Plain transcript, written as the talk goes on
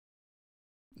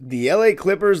The LA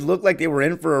Clippers looked like they were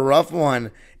in for a rough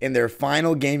one in their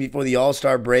final game before the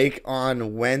All-Star break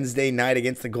on Wednesday night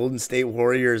against the Golden State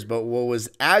Warriors. But what was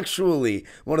actually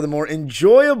one of the more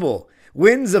enjoyable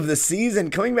wins of the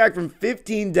season, coming back from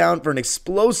 15 down for an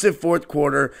explosive fourth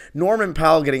quarter, Norman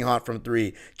Powell getting hot from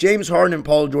three, James Harden and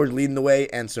Paul George leading the way,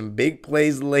 and some big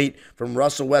plays late from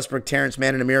Russell Westbrook, Terrence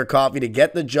Mann, and Amir Coffey to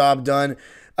get the job done.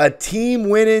 A team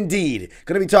win indeed.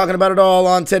 Going to be talking about it all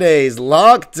on today's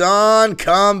Locked On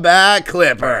Comeback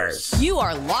Clippers. You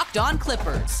are Locked On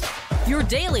Clippers, your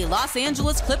daily Los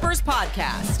Angeles Clippers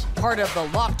podcast. Part of the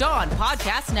Locked On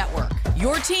Podcast Network,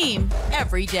 your team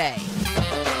every day.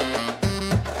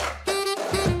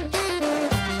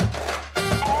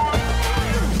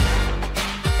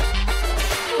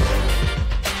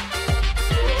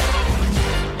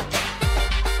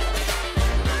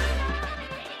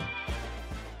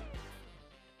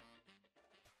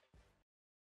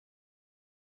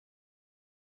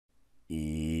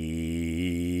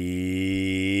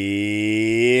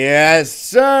 Yes,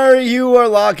 sir. You are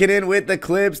locking in with the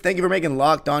Clips. Thank you for making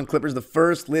Locked On Clippers the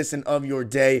first listen of your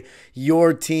day,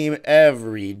 your team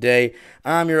every day.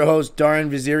 I'm your host, Darian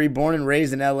Vaziri, born and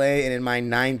raised in LA and in my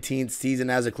 19th season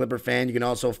as a Clipper fan. You can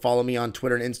also follow me on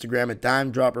Twitter and Instagram at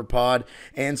DimeDropperPod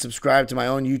and subscribe to my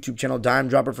own YouTube channel, Dime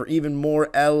Dropper, for even more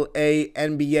LA,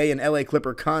 NBA, and LA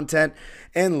Clipper content.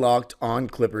 And Locked On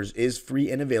Clippers is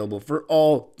free and available for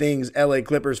all things LA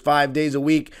Clippers 5 days a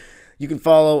week. You can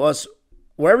follow us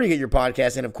wherever you get your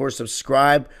podcast, and of course,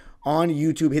 subscribe on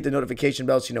YouTube. Hit the notification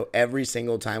bell so you know every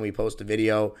single time we post a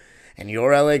video. And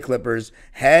your LA Clippers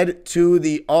head to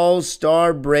the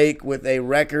All-Star break with a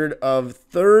record of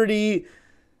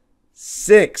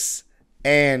 36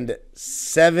 and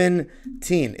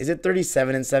 17. Is it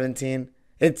 37 and 17?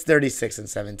 It's 36 and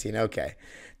 17. Okay.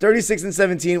 36 and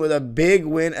 17 with a big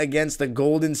win against the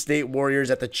Golden State Warriors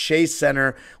at the Chase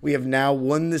Center. We have now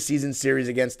won the season series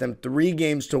against them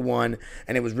 3-1,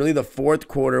 and it was really the fourth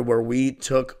quarter where we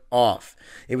took off.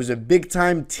 It was a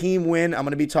big-time team win. I'm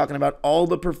going to be talking about all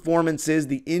the performances,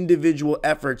 the individual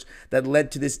efforts that led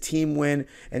to this team win,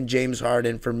 and James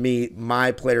Harden, for me,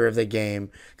 my player of the game.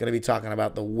 Going to be talking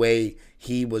about the way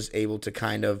he was able to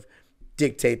kind of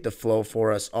dictate the flow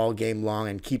for us all game long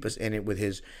and keep us in it with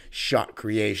his shot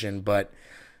creation. But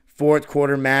fourth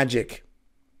quarter magic,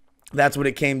 that's what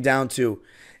it came down to.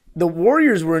 The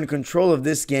Warriors were in control of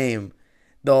this game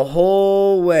the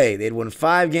whole way. They'd won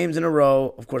 5 games in a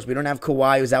row. Of course, we don't have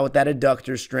Kawhi, who's out with that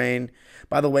adductor strain.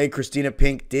 By the way, Christina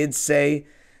Pink did say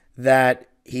that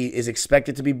he is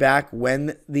expected to be back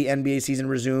when the NBA season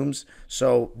resumes.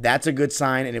 So that's a good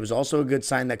sign. And it was also a good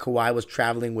sign that Kawhi was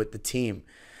traveling with the team.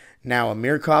 Now,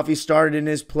 Amir Coffey started in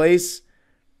his place.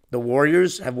 The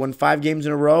Warriors have won 5 games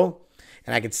in a row,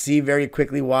 and I could see very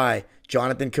quickly why.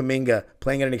 Jonathan Kuminga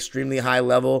playing at an extremely high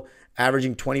level,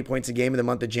 averaging 20 points a game in the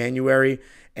month of January,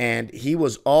 and he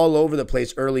was all over the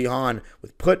place early on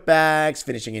with putbacks,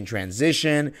 finishing in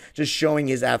transition, just showing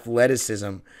his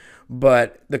athleticism.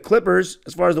 But the Clippers,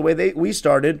 as far as the way we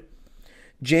started,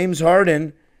 James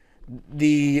Harden,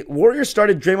 the Warriors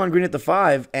started Draymond Green at the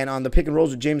 5, and on the pick and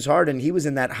rolls with James Harden, he was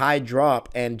in that high drop,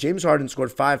 and James Harden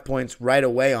scored 5 points right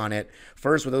away on it.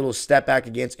 First with a little step back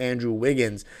against Andrew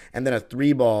Wiggins, and then a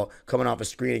 3-ball coming off a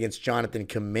screen against Jonathan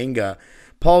Kuminga.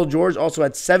 Paul George also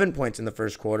had 7 points in the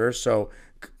first quarter, so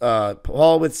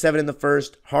Paul with 7 in the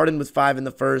first, Harden with 5 in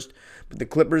the first, but the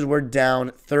Clippers were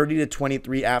down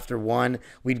 30-23 after 1.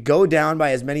 We'd go down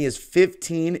by as many as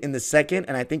 15 in the second,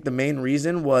 and I think the main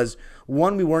reason was,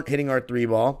 1, we weren't hitting our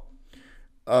 3-ball,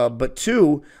 but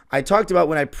 2, I talked about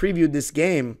when I previewed this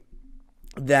game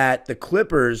that the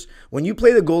Clippers, when you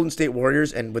play the Golden State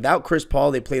Warriors, and without Chris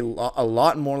Paul, they play a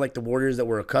lot more like the Warriors that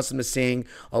we're accustomed to seeing,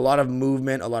 a lot of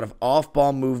movement, a lot of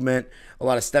off-ball movement, a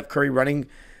lot of Steph Curry running,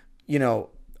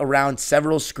 around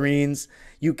several screens.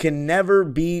 You can never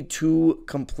be too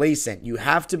complacent. You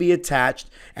have to be attached,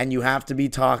 and you have to be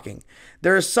talking.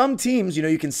 There are some teams,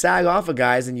 you can sag off of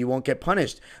guys and you won't get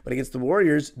punished. But against the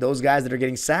Warriors, those guys that are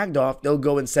getting sagged off, they'll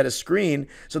go and set a screen.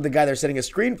 So the guy they're setting a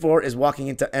screen for is walking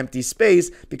into empty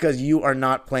space because you are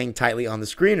not playing tightly on the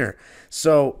screener.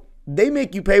 So they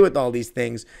make you pay with all these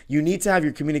things. You need to have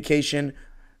your communication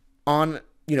on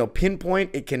pinpoint.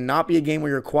 It cannot be a game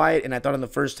where you're quiet. And I thought in the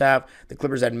first half, the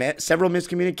Clippers had several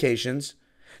miscommunications.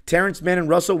 Terrence Mann and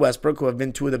Russell Westbrook, who have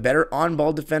been 2 of the better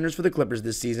on-ball defenders for the Clippers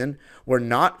this season, were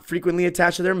not frequently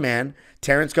attached to their man.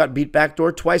 Terrence got beat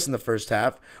backdoor twice in the first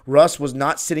half. Russ was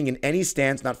not sitting in any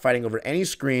stance, not fighting over any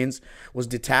screens, was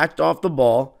detached off the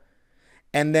ball.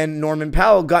 And then Norman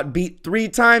Powell got beat 3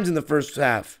 times in the first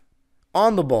half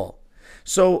on the ball.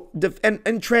 So, and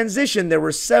in transition, there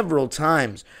were several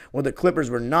times where the Clippers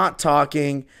were not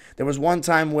talking. There was one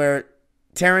time where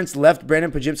Terrence left Brandon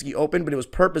Podziemski open, but it was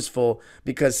purposeful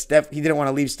because he didn't want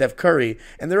to leave Steph Curry.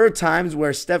 And there are times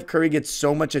where Steph Curry gets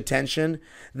so much attention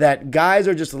that guys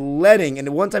are just letting, and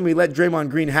one time we let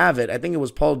Draymond Green have it, I think it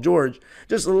was Paul George,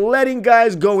 just letting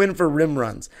guys go in for rim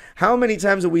runs. How many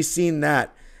times have we seen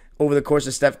that over the course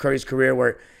of Steph Curry's career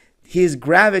where his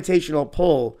gravitational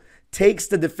pull takes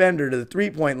the defender to the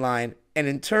three-point line and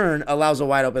in turn allows a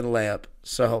wide open layup?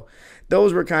 So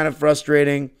those were kind of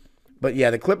frustrating. But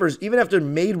yeah, the Clippers, even after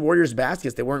made Warriors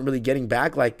baskets, they weren't really getting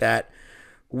back like that.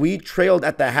 We trailed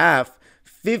at the half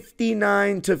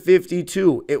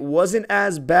 59-52. It wasn't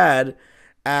as bad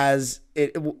as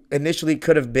it initially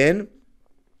could have been.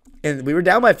 And we were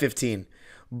down by 15.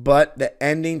 But the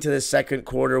ending to the second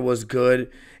quarter was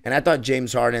good. And I thought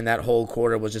James Harden that whole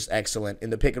quarter was just excellent in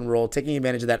the pick and roll, taking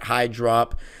advantage of that high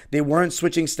drop. They weren't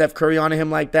switching Steph Curry onto him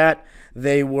like that.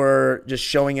 They were just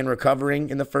showing and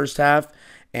recovering in the first half.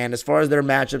 And as far as their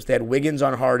matchups, they had Wiggins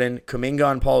on Harden, Kuminga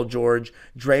on Paul George,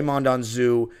 Draymond on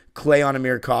Zoo, Clay on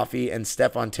Amir Coffey, and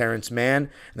Steph on Terrence Mann. And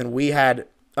then we had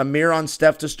Amir on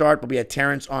Steph to start, but we had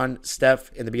Terrence on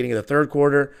Steph in the beginning of the third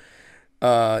quarter.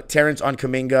 Terrence on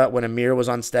Kuminga when Amir was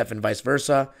on Steph and vice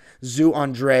versa. Zoo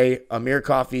on Dre, Amir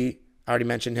Coffey, I already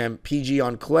mentioned him, PG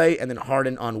on Clay, and then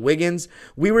Harden on Wiggins.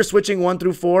 We were switching 1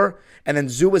 through 4, and then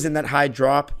Zoo was in that high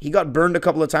drop. He got burned a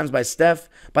couple of times by Steph.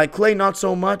 By Clay, not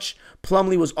so much.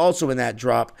 Plumlee was also in that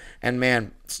drop. And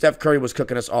man, Steph Curry was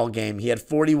cooking us all game. He had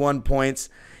 41 points.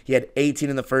 He had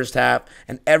 18 in the first half.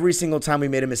 And every single time we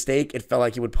made a mistake, it felt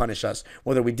like he would punish us.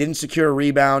 Whether we didn't secure a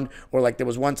rebound or like there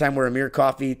was one time where Amir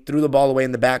Coffey threw the ball away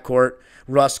in the backcourt.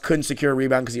 Russ couldn't secure a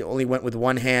rebound because he only went with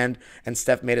one hand. And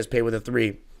Steph made us pay with a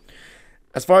 3.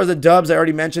 As far as the dubs, I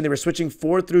already mentioned they were switching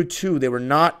 4 through 2. They were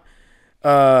not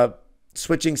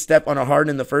switching Steph on a Harden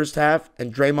in the first half,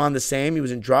 and Draymond the same. He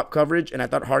was in drop coverage, and I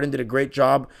thought Harden did a great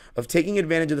job of taking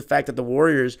advantage of the fact that the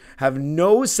Warriors have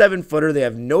no 7-footer. They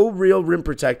have no real rim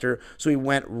protector, so he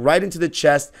went right into the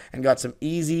chest and got some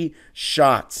easy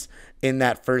shots in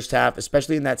that first half,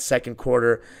 especially in that second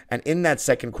quarter. And in that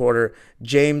second quarter,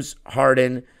 James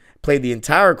Harden played the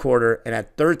entire quarter and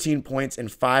had 13 points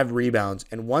and 5 rebounds.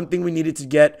 And one thing we needed to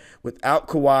get without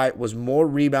Kawhi was more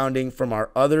rebounding from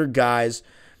our other guys,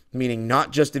 meaning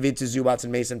not just Ivica Zubac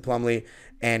and Mason Plumlee.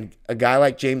 And a guy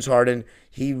like James Harden,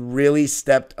 he really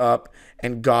stepped up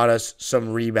and got us some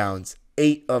rebounds,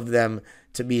 8 of them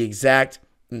to be exact.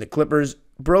 And the Clippers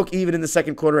broke even in the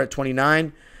second quarter at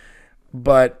 29,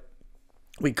 but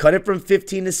we cut it from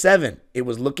 15 to 7. It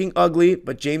was looking ugly,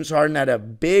 but James Harden had a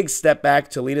big step back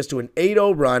to lead us to an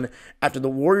 8-0 run after the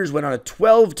Warriors went on a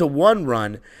 12-1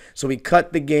 run. So we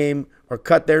cut the game, or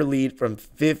cut their lead from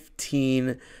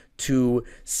 15 to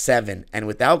 7. And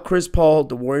without Chris Paul,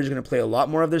 the Warriors are going to play a lot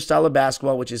more of their style of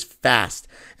basketball, which is fast,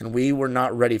 and we were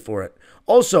not ready for it.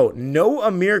 Also, no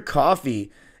Amir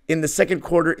Coffey in the second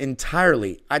quarter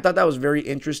entirely. I thought that was very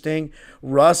interesting.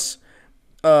 Russ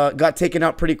got taken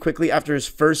out pretty quickly after his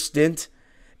first stint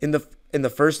in the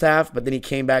first half, but then he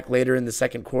came back later in the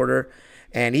second quarter,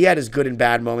 and he had his good and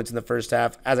bad moments in the first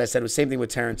half. As I said, it was the same thing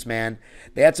with Terrence Mann.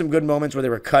 They had some good moments where they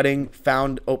were cutting,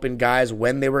 found open guys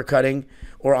when they were cutting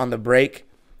or on the break,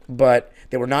 but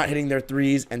they were not hitting their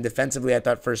threes, and defensively I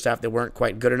thought first half they weren't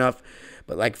quite good enough.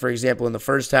 But like, for example, in the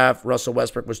first half, Russell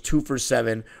Westbrook was 2 for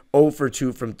 7, 0 for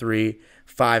 2 from 3,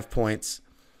 5 points.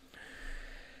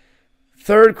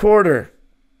 Third quarter,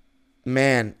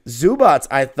 man, Zubac,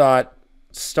 I thought,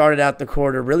 started out the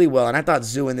quarter really well. And I thought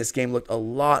Zoo in this game looked a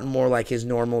lot more like his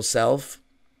normal self,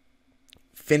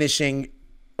 finishing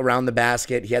around the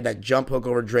basket. He had that jump hook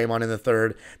over Draymond in the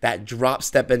third, that drop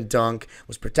step and dunk,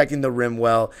 was protecting the rim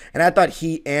well. And I thought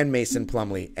he and Mason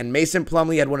Plumlee. And Mason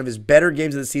Plumlee had one of his better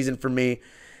games of the season for me.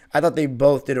 I thought they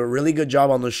both did a really good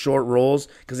job on those short rolls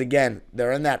because, again,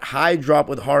 they're in that high drop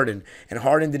with Harden. And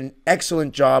Harden did an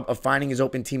excellent job of finding his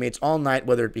open teammates all night,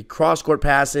 whether it be cross-court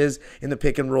passes in the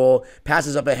pick and roll,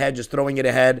 passes up ahead, just throwing it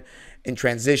ahead in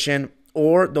transition,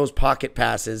 or those pocket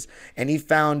passes. And he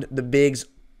found the bigs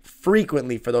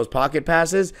frequently for those pocket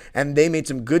passes, and they made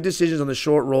some good decisions on the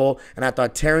short roll. And I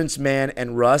thought Terrence Mann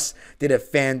and Russ did a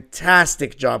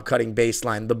fantastic job cutting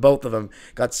baseline. The both of them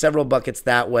got several buckets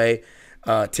that way.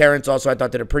 Terrence also, I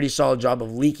thought, did a pretty solid job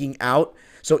of leaking out.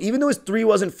 So even though his 3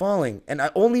 wasn't falling, and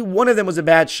only one of them was a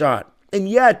bad shot, and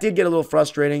yeah, it did get a little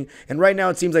frustrating. And right now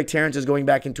it seems like Terrence is going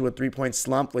back into a 3-point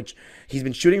slump, which he's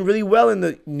been shooting really well in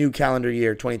the new calendar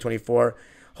year, 2024.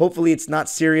 Hopefully it's not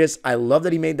serious. I love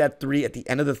that he made that three at the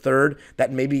end of the third.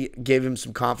 That maybe gave him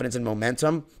some confidence and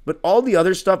momentum. But all the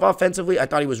other stuff offensively, I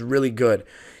thought he was really good.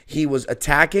 He was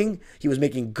attacking. He was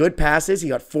making good passes. He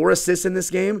got 4 assists in this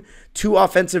game, 2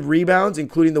 offensive rebounds,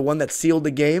 including the one that sealed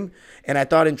the game. And I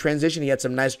thought in transition, he had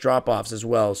some nice drop-offs as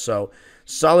well. So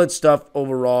solid stuff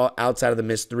overall outside of the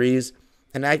missed threes.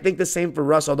 And I think the same for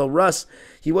Russ, although Russ,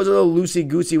 he was a little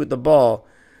loosey-goosey with the ball.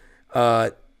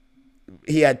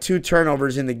 He had 2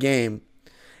 turnovers in the game.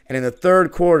 And in the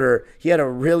third quarter, he had a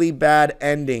really bad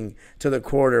ending to the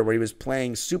quarter where he was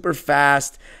playing super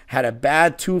fast, had a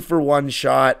bad 2-for-1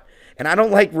 shot. And I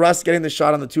don't like Russ getting the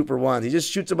shot on the 2-for-1s. He just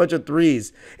shoots a bunch of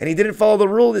threes. And he didn't follow the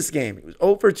rule this game. He was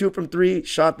 0 for 2 from 3,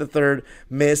 shot the third,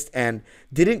 missed, and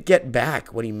didn't get back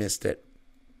when he missed it.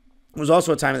 There was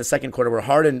also a time in the second quarter where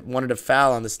Harden wanted to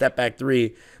foul on the step-back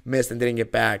 3, missed, and didn't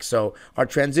get back. So our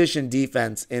transition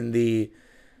defense in the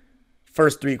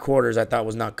first 3 quarters I thought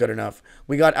was not good enough.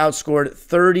 We got outscored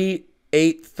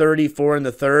 38-34 in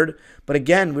the third. But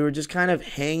again, we were just kind of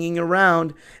hanging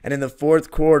around. And in the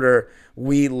fourth quarter,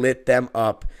 we lit them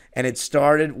up. And it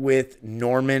started with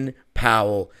Norman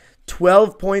Powell.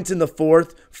 12 points in the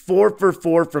fourth, 4 for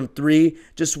 4 from 3,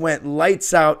 just went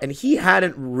lights out, and he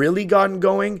hadn't really gotten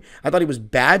going. I thought he was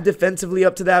bad defensively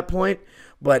up to that point,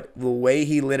 but the way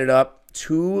he lit it up,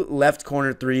 2 left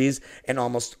corner threes, and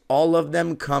almost all of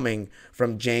them coming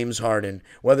from James Harden.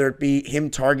 Whether it be him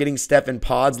targeting Steph and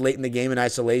pods late in the game in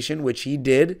isolation, which he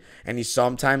did, and he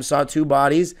sometimes saw 2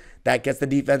 bodies, that gets the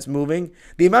defense moving.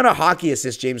 The amount of hockey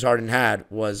assists James Harden had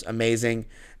was amazing,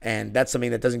 and that's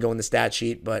something that doesn't go in the stat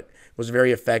sheet, but was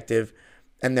very effective.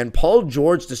 And then Paul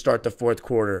George to start the fourth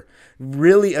quarter.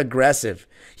 Really aggressive.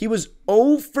 He was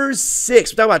 0 for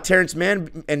 6. We're talking about Terrence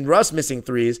Mann and Russ missing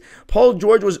threes. Paul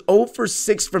George was 0 for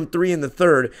 6 from 3 in the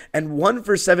third and 1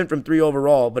 for 7 from 3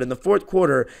 overall. But in the fourth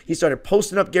quarter, he started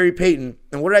posting up Gary Payton.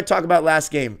 And what did I talk about last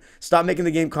game? Stop making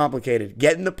the game complicated.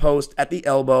 Get in the post at the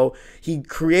elbow. He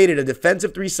created a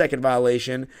defensive 3-second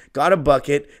violation, got a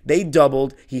bucket. They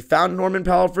doubled. He found Norman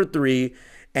Powell for 3.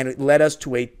 And it led us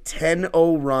to a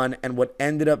 10-0 run and what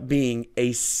ended up being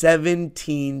a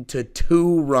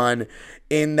 17-2 run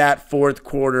in that fourth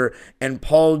quarter. And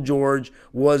Paul George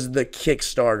was the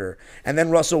kickstarter. And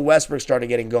then Russell Westbrook started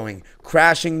getting going,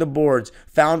 crashing the boards,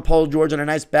 found Paul George on a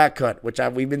nice back cut, which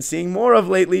we've been seeing more of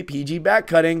lately, PG back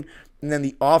cutting. And then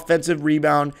the offensive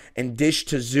rebound and dish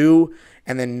to Zoo.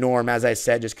 And then Norm, as I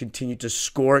said, just continued to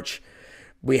scorch.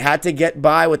 We had to get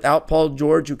by without Paul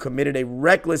George, who committed a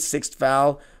reckless 6th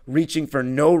foul, reaching for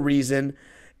no reason,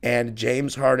 and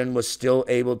James Harden was still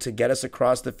able to get us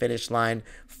across the finish line,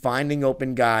 finding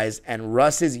open guys, and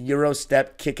Russ's Euro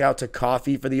step kick out to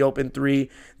Coffee for the open 3.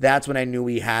 That's when I knew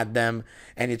we had them.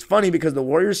 And it's funny because the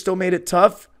Warriors still made it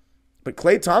tough, but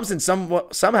Klay Thompson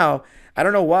somehow, I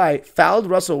don't know why, fouled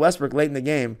Russell Westbrook late in the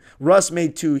game. Russ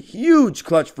made 2 huge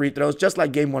clutch free throws, just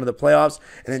like game 1 of the playoffs.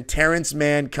 And then Terrence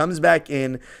Mann comes back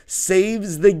in,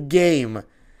 saves the game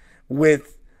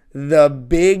with the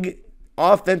big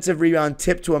offensive rebound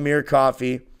tip to Amir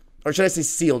Coffey. Or should I say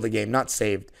sealed the game, not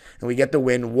saved. And we get the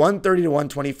win,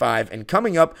 130-125. And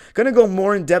coming up, going to go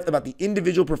more in depth about the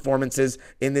individual performances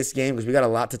in this game because we got a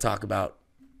lot to talk about.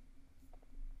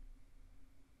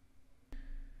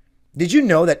 Did you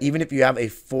know that even if you have a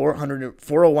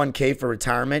 401k for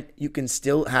retirement, you can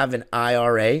still have an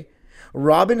IRA?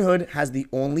 Robinhood has the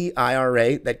only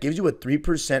IRA that gives you a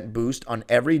 3% boost on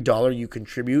every dollar you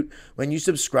contribute when you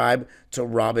subscribe to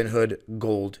Robinhood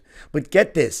Gold. But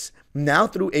get this, now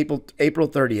through April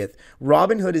 30th,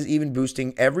 Robinhood is even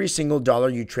boosting every single dollar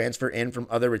you transfer in from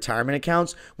other retirement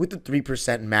accounts with the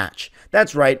 3% match.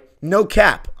 That's right, no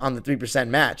cap on the 3%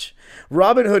 match.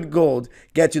 Robinhood Gold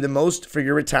gets you the most for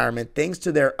your retirement thanks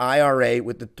to their IRA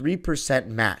with the 3%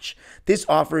 match. This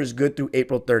offer is good through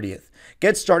April 30th.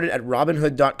 Get started at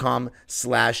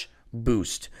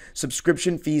Robinhood.com/boost.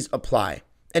 Subscription fees apply.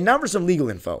 And now for some legal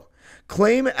info.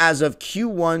 Claim as of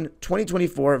Q1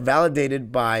 2024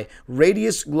 validated by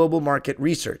Radius Global Market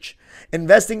Research.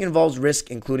 Investing involves risk,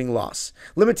 including loss.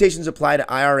 Limitations apply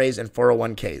to IRAs and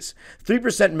 401ks.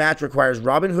 3% match requires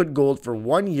Robinhood Gold for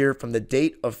 1 year from the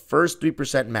date of first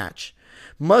 3% match.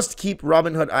 Must keep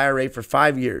Robinhood IRA for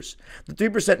 5 years. The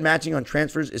 3% matching on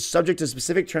transfers is subject to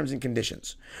specific terms and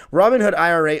conditions. Robinhood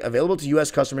IRA available to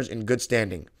U.S. customers in good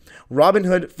standing.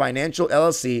 Robinhood Financial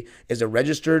LLC is a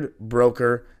registered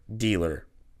broker-dealer.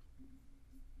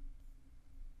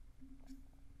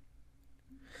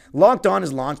 Locked On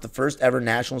has launched the first ever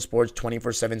national sports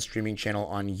 24/7 streaming channel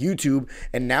on YouTube,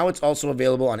 and now it's also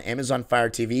available on Amazon Fire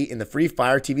TV in the free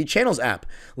Fire TV Channels app.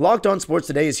 Locked On Sports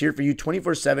Today is here for you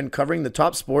 24/7, covering the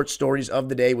top sports stories of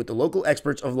the day with the local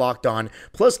experts of Locked On,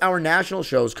 plus our national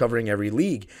shows covering every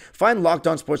league. Find Locked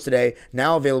On Sports Today,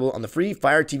 now available on the free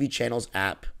Fire TV Channels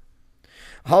app.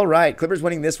 All right, Clippers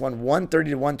winning this one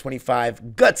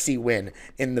 130-125, gutsy win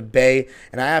in the Bay,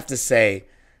 and I have to say,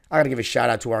 I got to give a shout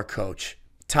out to our coach,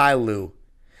 Ty Lue.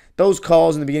 Those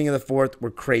calls in the beginning of the fourth were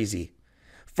crazy.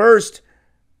 First,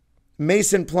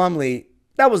 Mason Plumlee,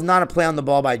 that was not a play on the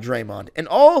ball by Draymond. And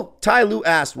all Ty Lue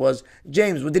asked was,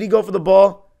 James, did he go for the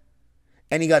ball?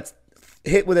 And he got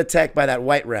hit with a tech by that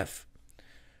white ref.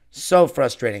 So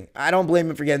frustrating. I don't blame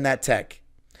him for getting that tech.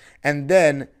 And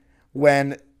then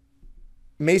when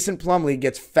Mason Plumlee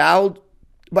gets fouled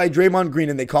by Draymond Green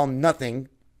and they call him nothing,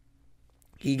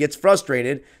 he gets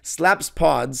frustrated, slaps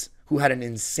Pods, who had an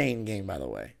insane game, by the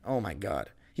way. Oh, my God.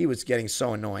 He was getting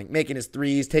so annoying. Making his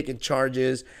threes, taking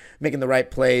charges, making the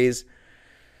right plays.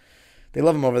 They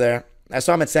love him over there. I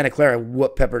saw him at Santa Clara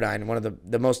whoop Pepperdine, one of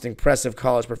the most impressive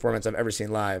college performances I've ever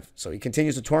seen live. So he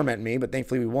continues to torment me, but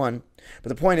thankfully we won. But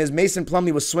the point is, Mason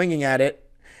Plumlee was swinging at it,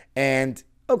 and,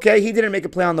 okay, he didn't make a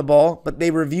play on the ball, but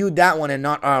they reviewed that one and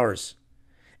not ours.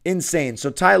 Insane. So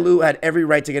Ty Lue had every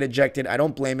right to get ejected. I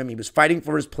don't blame him. He was fighting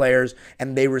for his players,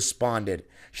 and they responded.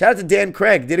 Shout out to Dan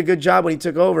Craig. Did a good job when he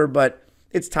took over, but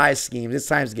it's Ty's scheme. It's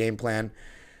Ty's game plan.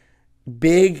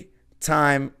 Big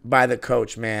time by the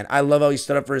coach, man. I love how he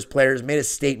stood up for his players, made a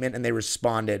statement, and they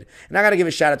responded. And I got to give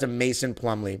a shout out to Mason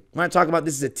Plumlee. When I talk about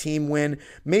this is a team win,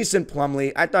 Mason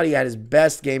Plumlee, I thought he had his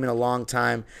best game in a long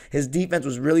time. His defense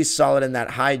was really solid in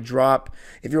that high drop.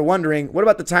 If you're wondering, what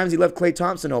about the times he left Klay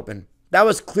Thompson open? That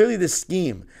was clearly the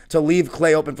scheme, to leave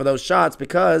Klay open for those shots,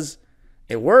 because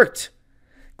it worked.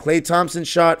 Klay Thompson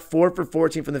shot 4 for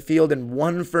 14 from the field and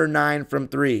 1 for 9 from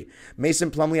 3.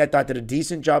 Mason Plumlee, I thought, did a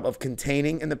decent job of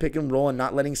containing in the pick and roll and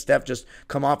not letting Steph just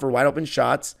come off for wide open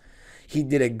shots. He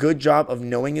did a good job of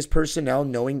knowing his personnel,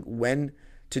 knowing when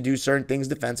to do certain things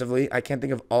defensively. I can't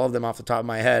think of all of them off the top of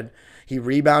my head. He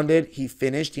rebounded, he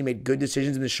finished, he made good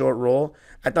decisions in the short roll.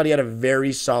 I thought he had a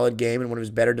very solid game and one of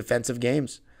his better defensive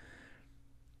games.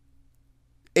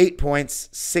 8 points,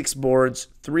 6 boards,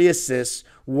 3 assists,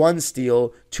 1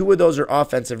 steal. 2 of those are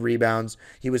offensive rebounds.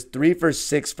 He was 3 for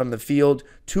 6 from the field,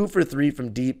 2 for 3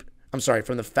 from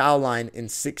from the foul line in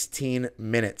 16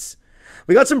 minutes.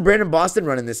 We got some Brandon Boston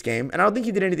run in this game, and I don't think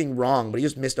he did anything wrong, but he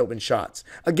just missed open shots.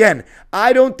 Again,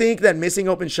 I don't think that missing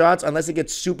open shots, unless it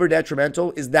gets super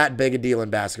detrimental, is that big a deal in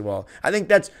basketball. I think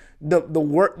that's the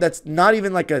work. That's not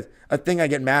even like a thing I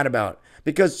get mad about.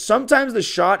 Because sometimes the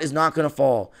shot is not going to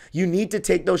fall. You need to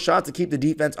take those shots to keep the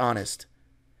defense honest.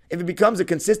 If it becomes a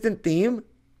consistent theme,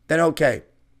 then okay.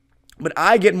 But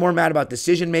I get more mad about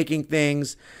decision-making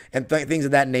things and things of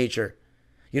that nature.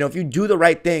 You know, if you do the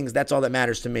right things, that's all that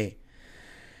matters to me.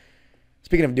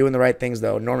 Speaking of doing the right things,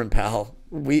 though, Norman Powell.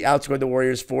 We outscored the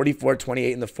Warriors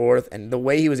 44-28 in the fourth, and the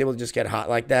way he was able to just get hot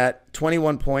like that,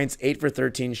 21 points, 8 for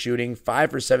 13 shooting, 5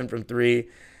 for 7 from 3,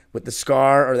 with the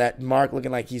scar or that mark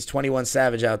looking like he's 21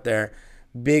 Savage out there.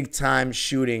 Big time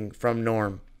shooting from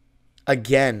Norm.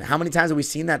 Again, how many times have we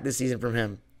seen that this season from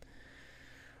him?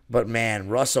 But man,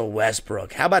 Russell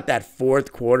Westbrook, how about that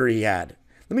fourth quarter he had?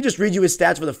 Let me just read you his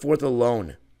stats for the fourth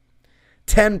alone.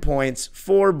 10 points,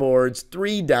 4 boards,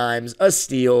 3 dimes, a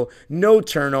steal, no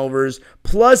turnovers,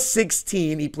 plus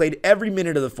 16. He played every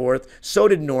minute of the fourth. So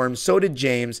did Norm, so did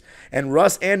James. And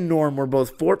Russ and Norm were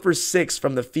both 4 for 6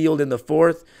 from the field in the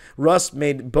fourth. Russ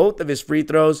made both of his free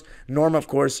throws. Norm, of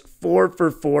course, 4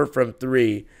 for 4 from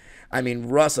 3. I mean,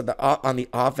 Russ on the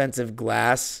offensive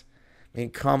glass. I mean,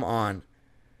 come on.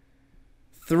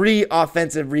 3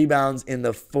 offensive rebounds in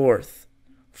the fourth.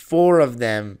 4 of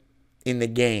them in the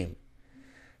game.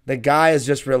 The guy is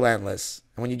just relentless.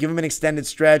 And when you give him an extended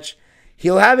stretch,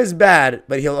 he'll have his bad,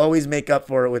 but he'll always make up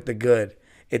for it with the good,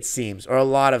 it seems. Or a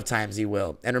lot of times he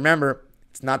will. And remember,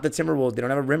 it's not the Timberwolves. They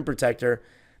don't have a rim protector.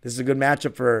 This is a good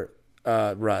matchup for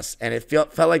Russ. And it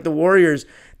felt like the Warriors,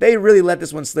 they really let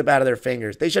this one slip out of their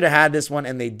fingers. They should have had this one,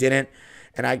 and they didn't.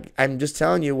 And I'm just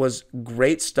telling you, it was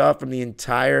great stuff from the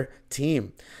entire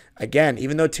team. Again,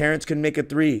 even though Terrence couldn't make a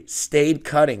 3, stayed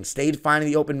cutting, stayed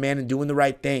finding the open man and doing the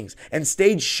right things, and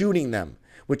stayed shooting them,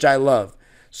 which I love.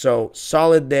 So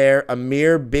solid there.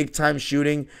 Amir, big time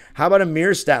shooting. How about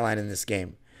Amir's stat line in this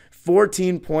game?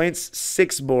 14 points,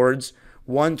 6 boards,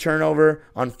 1 turnover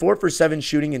on 4 for 7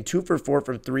 shooting and 2 for 4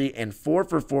 from 3 and 4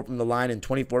 for 4 from the line in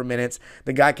 24 minutes.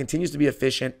 The guy continues to be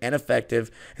efficient and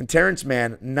effective. And Terrence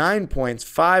Mann, 9 points,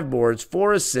 5 boards,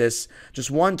 4 assists,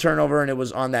 just 1 turnover, and it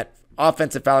was on that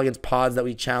offensive foul against Pods that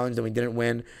we challenged and we didn't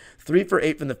win. 3 for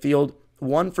 8 from the field,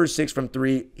 1 for 6 from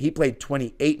 3. He played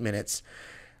 28 minutes.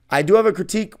 I do have a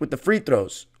critique with the free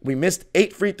throws. We missed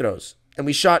 8 free throws, and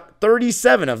we shot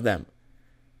 37 of them.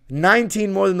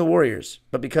 19 more than the Warriors,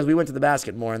 but because we went to the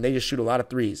basket more and they just shoot a lot of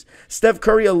threes. Steph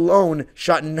Curry alone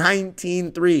shot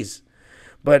 19 threes.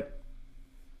 But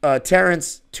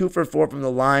Terrence, 2 for 4 from the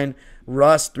line.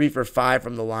 Russ, 3 for 5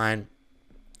 from the line.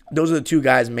 Those are the two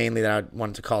guys mainly that I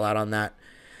wanted to call out on that.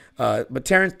 But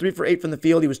Terrence, 3 for 8 from the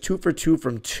field. He was 2 for 2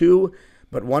 from 2,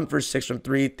 but 1 for 6 from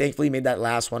 3. Thankfully, he made that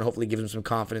last one. Hopefully, gives him some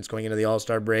confidence going into the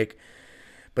All-Star break.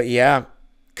 But yeah,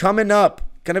 coming up,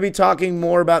 going to be talking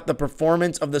more about the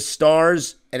performance of the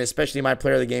stars, and especially my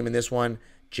player of the game in this one,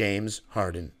 James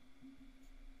Harden.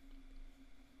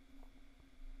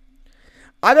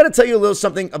 I got to tell you a little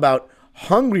something about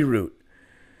Hungry Root.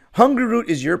 Hungry Root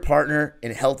is your partner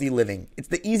in healthy living. It's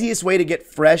the easiest way to get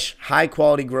fresh,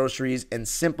 high-quality groceries and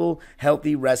simple,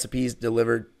 healthy recipes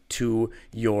delivered to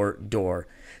your door.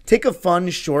 Take a fun,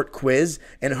 short quiz,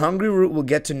 and Hungry Root will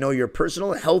get to know your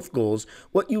personal health goals,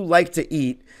 what you like to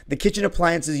eat, the kitchen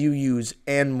appliances you use,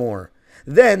 and more.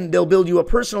 Then they'll build you a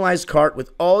personalized cart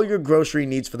with all your grocery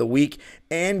needs for the week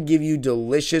and give you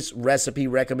delicious recipe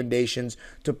recommendations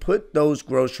to put those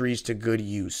groceries to good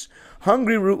use.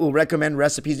 Hungry Root will recommend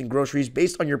recipes and groceries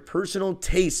based on your personal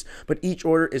tastes, but each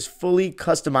order is fully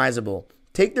customizable.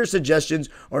 Take their suggestions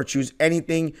or choose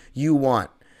anything you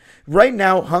want. Right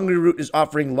now, Hungry Root is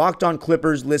offering Locked On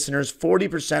Clippers listeners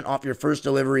 40% off your first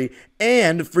delivery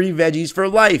and free veggies for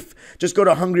life. Just go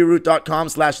to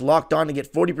hungryroot.com/lockedon to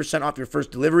get 40% off your first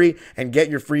delivery and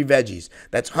get your free veggies.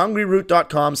 That's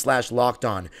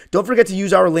hungryroot.com/lockedon. Don't forget to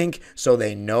use our link so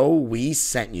they know we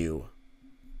sent you.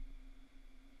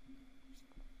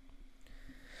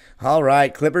 All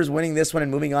right, Clippers winning this one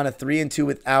and moving on to 3-2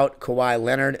 without Kawhi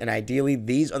Leonard. And ideally,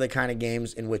 these are the kind of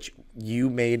games in which you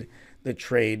made the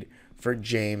trade for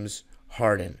James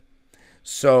Harden.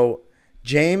 So,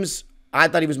 James, I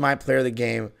thought he was my player of the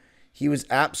game. He was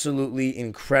absolutely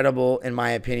incredible, in my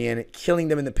opinion, killing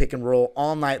them in the pick and roll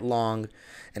all night long.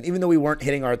 And even though we weren't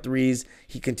hitting our threes,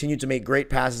 he continued to make great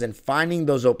passes and finding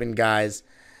those open guys.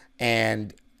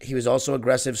 And he was also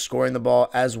aggressive scoring the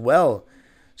ball as well.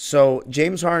 So,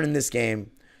 James Harden in this game,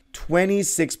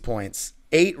 26 points,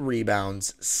 8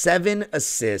 rebounds, 7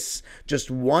 assists, just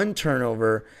 1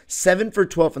 turnover, 7 for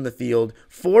 12 from the field,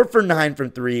 4 for 9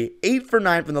 from 3, 8 for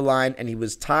 9 from the line, and he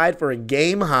was tied for a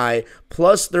game high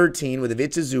plus 13 with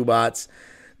Ivica Zubac.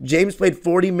 James played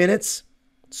 40 minutes,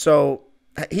 so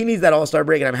he needs that All-Star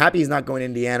break, and I'm happy he's not going to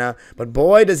Indiana. But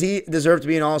boy, does he deserve to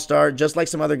be an All-Star, just like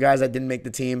some other guys that didn't make the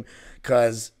team,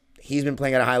 because he's been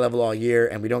playing at a high level all year,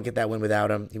 and we don't get that win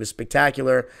without him. He was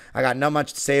spectacular. I got not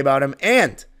much to say about him,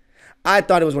 and I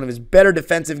thought it was one of his better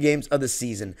defensive games of the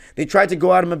season. They tried to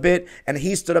go at him a bit, and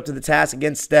he stood up to the task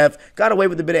against Steph. Got away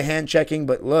with a bit of hand checking,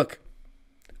 but look,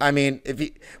 I mean,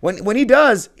 when he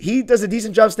does a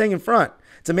decent job staying in front.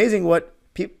 It's amazing what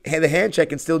the hand check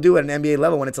can still do at an NBA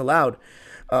level when it's allowed.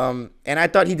 And I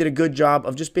thought he did a good job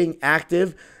of just being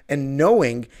active and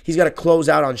knowing he's got to close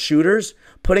out on shooters,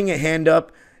 putting a hand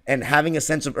up, and having a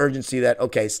sense of urgency that,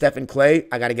 okay, Steph and Clay,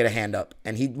 I got to get a hand up.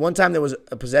 And one time there was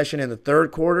a possession in the third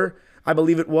quarter, I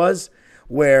believe it was,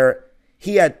 where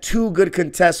he had 2 good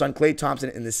contests on Klay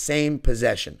Thompson in the same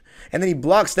possession. And then he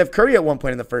blocked Steph Curry at one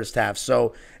point in the first half.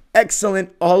 So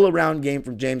excellent all-around game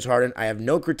from James Harden. I have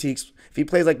no critiques. If he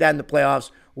plays like that in the playoffs,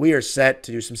 we are set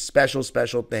to do some special,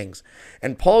 special things.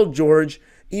 And Paul George,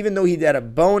 even though he had a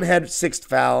bonehead 6th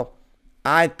foul,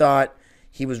 I thought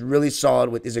he was really solid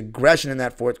with his aggression in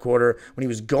that fourth quarter. When he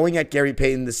was going at Gary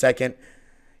Payton II,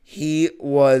 he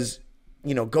was,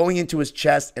 going into his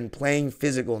chest and playing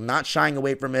physical, not shying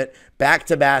away from it, back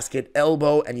to basket,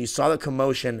 elbow, and you saw the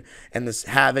commotion and this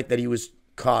havoc that he was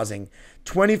causing.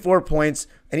 24 points,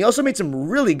 and he also made some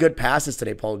really good passes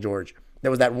today, Paul George.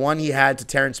 There was that one he had to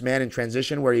Terrence Mann in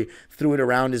transition where he threw it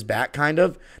around his back, kind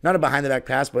of. Not a behind-the-back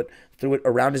pass, but threw it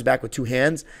around his back with 2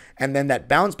 hands. And then that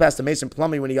bounce pass to Mason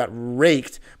Plumlee when he got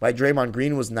raked by Draymond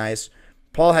Green was nice.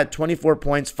 Paul had 24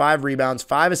 points, 5 rebounds,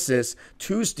 5 assists,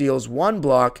 2 steals, 1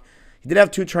 block. He did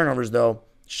have 2 turnovers, though.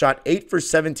 Shot 8 for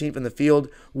 17 from the field,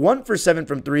 1 for 7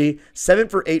 from 3, 7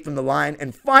 for 8 from the line.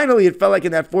 And finally, it felt like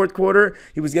in that fourth quarter,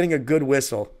 he was getting a good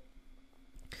whistle.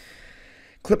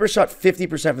 Clippers shot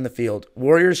 50% from the field.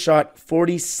 Warriors shot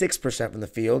 46% from the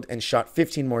field and shot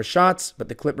 15 more shots, but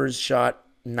the Clippers shot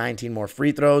 19 more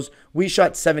free throws. We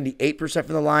shot 78%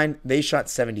 from the line. They shot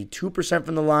 72%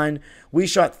 from the line. We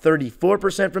shot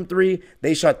 34% from 3.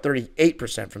 They shot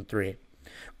 38% from 3.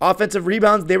 Offensive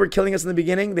rebounds, they were killing us in the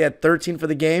beginning. They had 13 for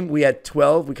the game. We had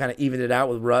 12. We kind of evened it out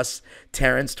with Russ,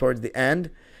 Terrence towards the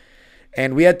end.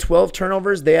 And we had 12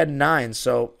 turnovers. They had 9.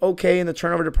 So, okay in the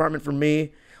turnover department for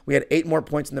me. We had 8 more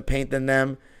points in the paint than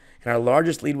them. And our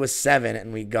largest lead was 7,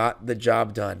 and we got the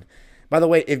job done. By the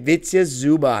way, Ivica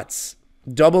Zubac,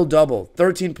 double-double,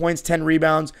 13 points, 10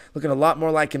 rebounds, looking a lot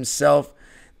more like himself.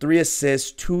 3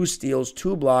 assists, 2 steals,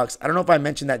 2 blocks. I don't know if I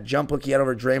mentioned that jump hook he had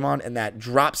over Draymond and that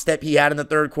drop step he had in the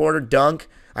third quarter, dunk.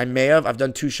 I may have. I've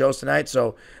done 2 shows tonight,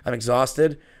 so I'm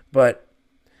exhausted. But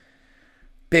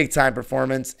big-time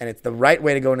performance, and it's the right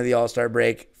way to go into the All-Star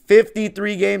break.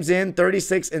 53 games in,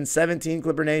 36-17,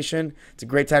 Clipper Nation. It's a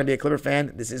great time to be a Clipper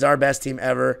fan. This is our best team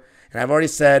ever. And I've already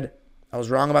said I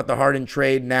was wrong about the Harden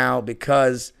trade now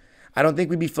because I don't think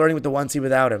we'd be flirting with the 1 seed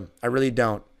without him. I really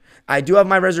don't. I do have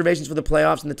my reservations for the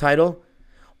playoffs and the title,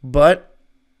 but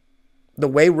the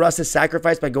way Russ has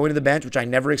sacrificed by going to the bench, which I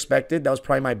never expected, that was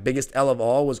probably my biggest L of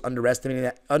all, was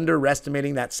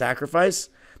underestimating that sacrifice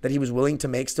that he was willing to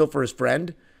make still for his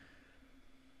friend.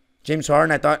 James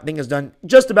Harden, I think has done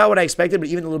just about what I expected, but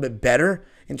even a little bit better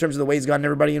in terms of the way he's gotten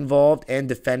everybody involved and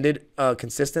defended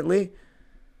consistently.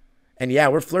 And yeah,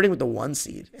 we're flirting with the 1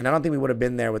 seed, and I don't think we would have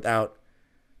been there without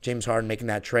James Harden making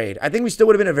that trade. I think we still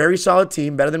would have been a very solid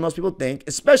team, better than most people think,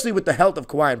 especially with the health of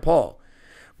Kawhi and Paul.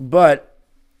 But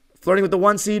flirting with the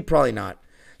 1 seed, probably not.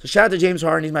 So shout out to James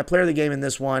Harden. He's my player of the game in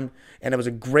this one, and it was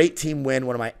a great team win,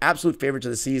 one of my absolute favorites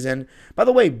of the season. By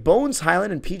the way, Bones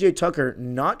Highland and PJ Tucker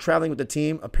not traveling with the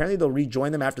team. Apparently, they'll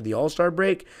rejoin them after the All-Star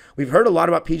break. We've heard a lot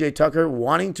about PJ Tucker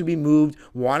wanting to be moved,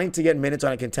 wanting to get minutes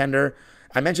on a contender.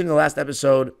 I mentioned in the last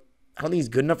episode, I don't think he's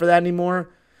good enough for that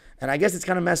anymore. And I guess it's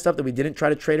kind of messed up that we didn't try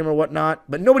to trade him or whatnot.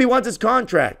 But nobody wants his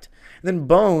contract. And then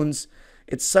Bones,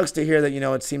 it sucks to hear that,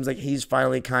 it seems like he's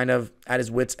finally kind of at his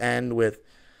wit's end with,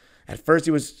 at first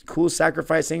he was cool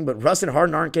sacrificing, but Russ and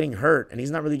Harden aren't getting hurt, and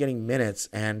he's not really getting minutes.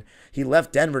 And he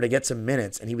left Denver to get some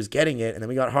minutes, and he was getting it. And then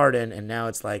we got Harden, and now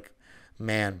it's like,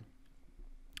 man.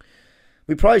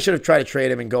 We probably should have tried to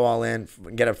trade him and go all in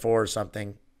and get a 4 or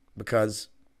something because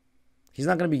he's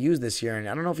not going to be used this year, and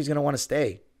I don't know if he's going to want to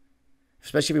stay.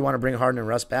 Especially if we want to bring Harden and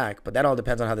Russ back. But that all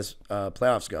depends on how this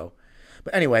playoffs go.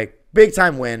 But anyway, big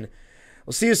time win.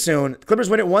 We'll see you soon. The Clippers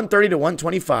win it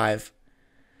 130-125.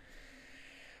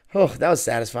 Oh, that was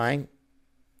satisfying.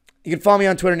 You can follow me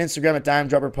on Twitter and Instagram at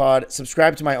DimeDropperPod.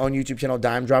 Subscribe to my own YouTube channel,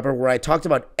 Dime Dropper, where I talked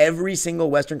about every single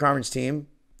Western Conference team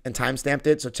and timestamped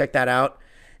it. So check that out.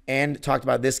 And talked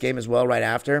about this game as well right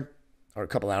after. Or a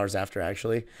couple hours after,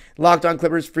 actually. Locked On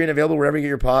Clippers, free and available wherever you get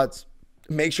your pods.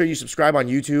 Make sure you subscribe on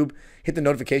YouTube. Hit the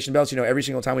notification bell so you know every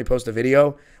single time we post a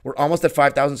video. We're almost at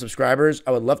 5,000 subscribers.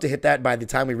 I would love to hit that by the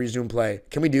time we resume play.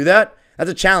 Can we do that? That's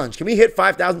a challenge. Can we hit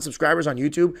 5,000 subscribers on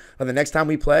YouTube by the next time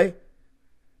we play?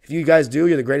 If you guys do,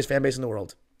 you're the greatest fan base in the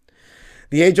world.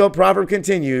 The age-old proverb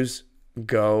continues,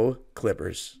 go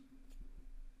Clippers.